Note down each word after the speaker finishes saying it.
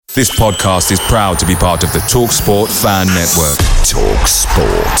This podcast is proud to be part of the TalkSport Fan Network.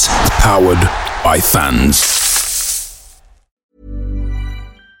 TalkSport. Powered by fans.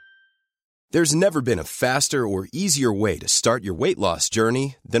 There's never been a faster or easier way to start your weight loss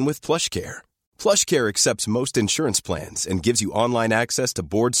journey than with PlushCare. PlushCare accepts most insurance plans and gives you online access to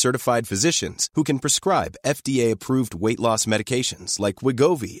board-certified physicians who can prescribe FDA-approved weight loss medications like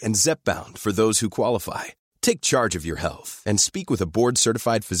Wegovy and Zepbound for those who qualify. Take charge of your health and speak with a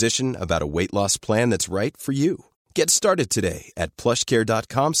board-certified physician about a weight loss plan that's right for you. Get started today at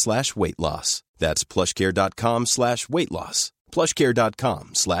plushcare.com/weight loss. That's plushcare.com/weight loss.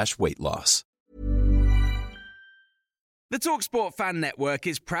 plushcare.com/weight loss. The TalkSport Fan Network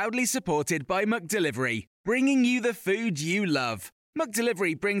is proudly supported by McDelivery, bringing you the food you love.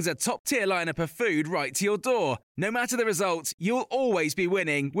 McDelivery brings a top-tier lineup of food right to your door. No matter the result, you'll always be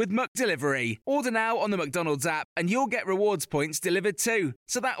winning with McDelivery. Order now on the McDonald's app and you'll get rewards points delivered too.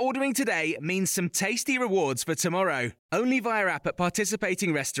 So that ordering today means some tasty rewards for tomorrow. Only via app at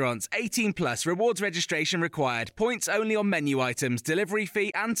participating restaurants. 18 plus. Rewards registration required. Points only on menu items. Delivery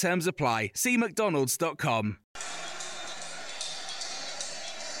fee and terms apply. See mcdonalds.com.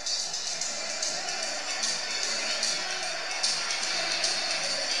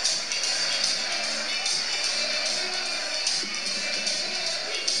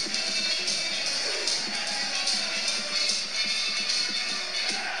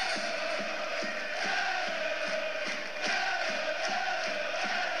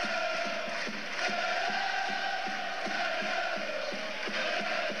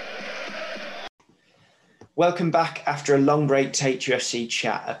 Welcome back after a long break to HUFC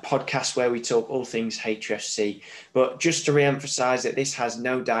Chat, a podcast where we talk all things HUFC. But just to re-emphasise that this has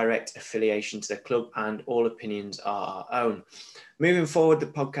no direct affiliation to the club and all opinions are our own. Moving forward, the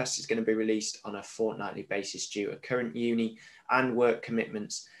podcast is going to be released on a fortnightly basis due to current uni and work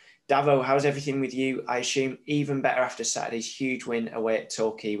commitments. Davo, how's everything with you? I assume even better after Saturday's huge win away at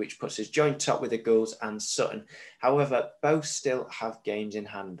Torquay, which puts us joint top with the Gulls and Sutton. However, both still have games in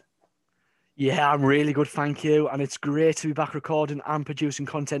hand. Yeah, I'm really good, thank you. And it's great to be back recording and producing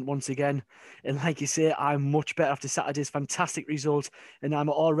content once again. And like you say, I'm much better after Saturday's fantastic result. And I'm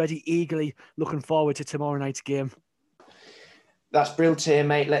already eagerly looking forward to tomorrow night's game. That's brilliant here,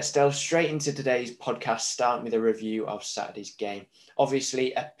 mate. Let's delve straight into today's podcast, starting with a review of Saturday's game.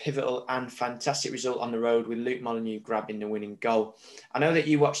 Obviously, a pivotal and fantastic result on the road with Luke Molyneux grabbing the winning goal. I know that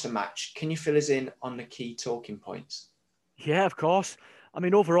you watched the match. Can you fill us in on the key talking points? Yeah, of course. I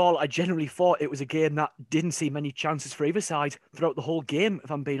mean, overall, I generally thought it was a game that didn't see many chances for either side throughout the whole game,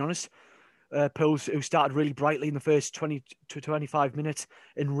 if I'm being honest. Pools, who started really brightly in the first 20 to 25 minutes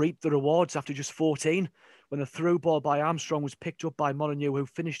and reaped the rewards after just 14, when the through ball by Armstrong was picked up by Molyneux, who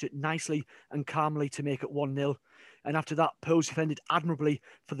finished it nicely and calmly to make it 1-0. And after that, Pools defended admirably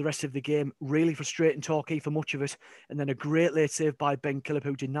for the rest of the game, really frustrating Torquay for much of it. And then a great late save by Ben Killip,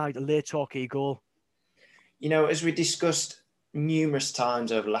 who denied a late Torquay goal. You know, as we discussed numerous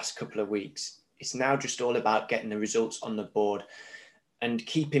times over the last couple of weeks, it's now just all about getting the results on the board and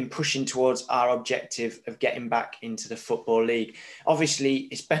keeping pushing towards our objective of getting back into the Football League. Obviously,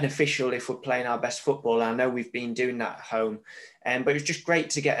 it's beneficial if we're playing our best football. I know we've been doing that at home, but it was just great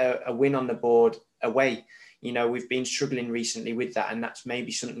to get a win on the board away. You know, we've been struggling recently with that, and that's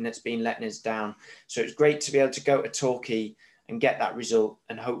maybe something that's been letting us down. So it's great to be able to go to Torquay and get that result,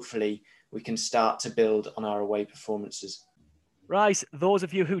 and hopefully we can start to build on our away performances. Right, those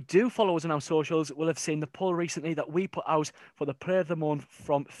of you who do follow us on our socials will have seen the poll recently that we put out for the Player of the Month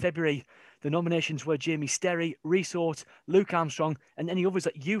from February. The nominations were Jamie Sterry, Rhys Oates, Luke Armstrong, and any others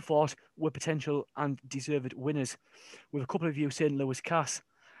that you thought were potential and deserved winners, with a couple of you saying Lewis Cass.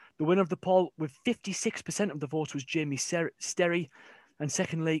 The winner of the poll with 56% of the votes was Jamie Sterry, and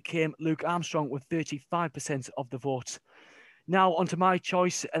secondly came Luke Armstrong with 35% of the votes. Now, onto my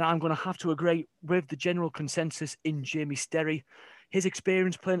choice, and I'm going to have to agree with the general consensus in Jamie Sterry. His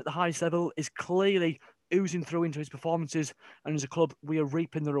experience playing at the highest level is clearly oozing through into his performances, and as a club, we are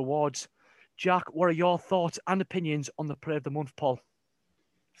reaping the rewards. Jack, what are your thoughts and opinions on the Player of the Month poll?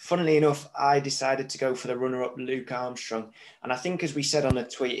 Funnily enough, I decided to go for the runner-up, Luke Armstrong. And I think, as we said on the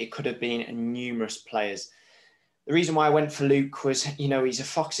tweet, it could have been numerous players. The reason why I went for Luke was, you know, he's a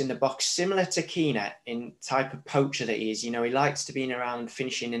fox in the box, similar to Keener in type of poacher that he is. You know, he likes to be in around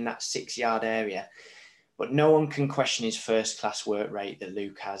finishing in that 6-yard area. But no one can question his first-class work rate that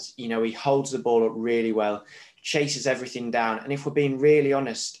Luke has. You know, he holds the ball up really well, chases everything down. And if we're being really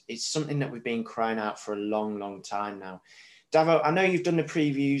honest, it's something that we've been crying out for a long, long time now. Davo, I know you've done the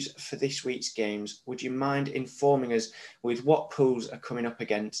previews for this week's games. Would you mind informing us with what pools are coming up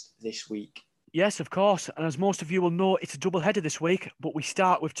against this week? Yes, of course. And as most of you will know, it's a double header this week, but we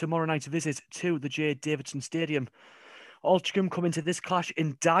start with tomorrow night's visit to the J. Davidson Stadium. Altrincham come into this clash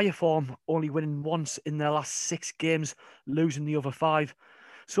in dire form, only winning once in their last 6 games, losing the other 5.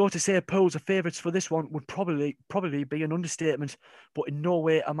 So to say Pools are favourites for this one would probably be an understatement, but in no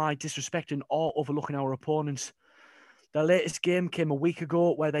way am I disrespecting or overlooking our opponents. Their latest game came a week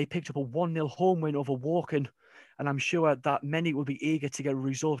ago where they picked up a 1-0 home win over Woking, and I'm sure that many will be eager to get a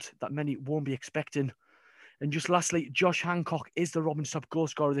result that many won't be expecting. And just lastly, Josh Hancock is the Robins' top goal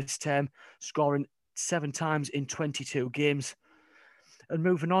scorer this term, scoring 7 times in 22 games. And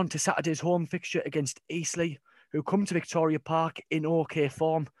moving on to Saturday's home fixture against Eastleigh, who come to Victoria Park in OK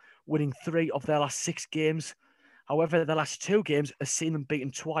form, winning 3 of their last 6 games. However, the last 2 games have seen them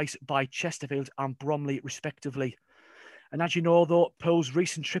beaten twice by Chesterfield and Bromley, respectively. And as you know, though, Pool's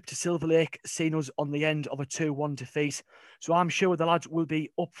recent trip to Silver Lake seen us on the end of a 2-1 defeat. So I'm sure the lads will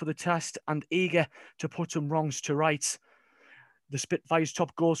be up for the test and eager to put some wrongs to rights. The Spitfires'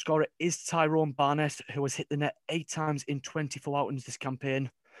 top goal scorer is Tyrone Barnett, who has hit the net 8 times in 24 outings this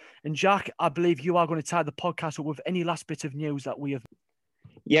campaign. And Jack, I believe you are going to tie the podcast up with any last bit of news that we have.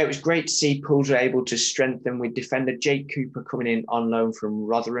 Yeah, it was great to see Pools were able to strengthen with defender Jake Cooper coming in on loan from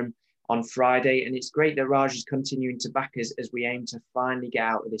Rotherham on Friday. And it's great that Raj is continuing to back us as we aim to finally get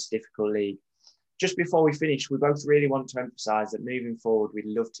out of this difficult league. Just before we finish, we both really want to emphasise that moving forward, we'd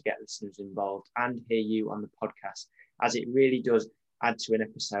love to get listeners involved and hear you on the podcast, as it really does add to an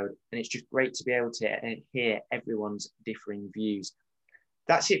episode. And it's just great to be able to hear everyone's differing views.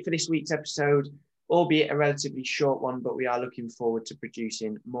 That's it for this week's episode, albeit a relatively short one, but we are looking forward to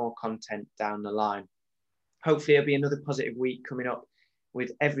producing more content down the line. Hopefully it'll be another positive week coming up,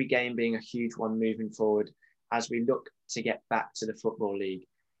 with every game being a huge one moving forward as we look to get back to the Football League.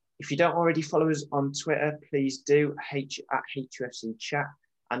 If you don't already follow us on Twitter, please do, at HUFC Chat,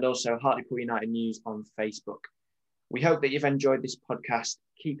 and also Hartlepool United News on Facebook. We hope that you've enjoyed this podcast.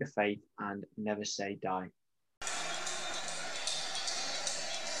 Keep the faith and never say die.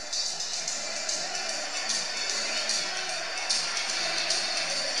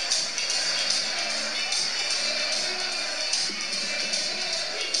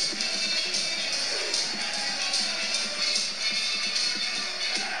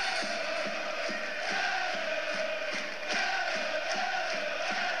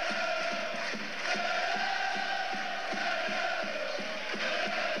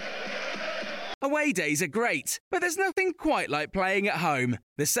 Away days are great, but there's nothing quite like playing at home.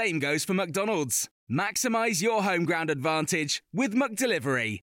 The same goes for McDonald's. Maximise your home ground advantage with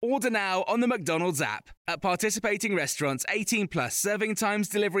McDelivery. Order now on the McDonald's app. At participating restaurants, 18 plus, serving times,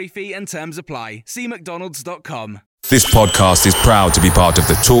 delivery fee and terms apply. See mcdonalds.com. This podcast is proud to be part of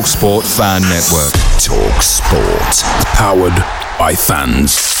the TalkSport Fan Network. TalkSport. Powered by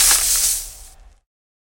fans.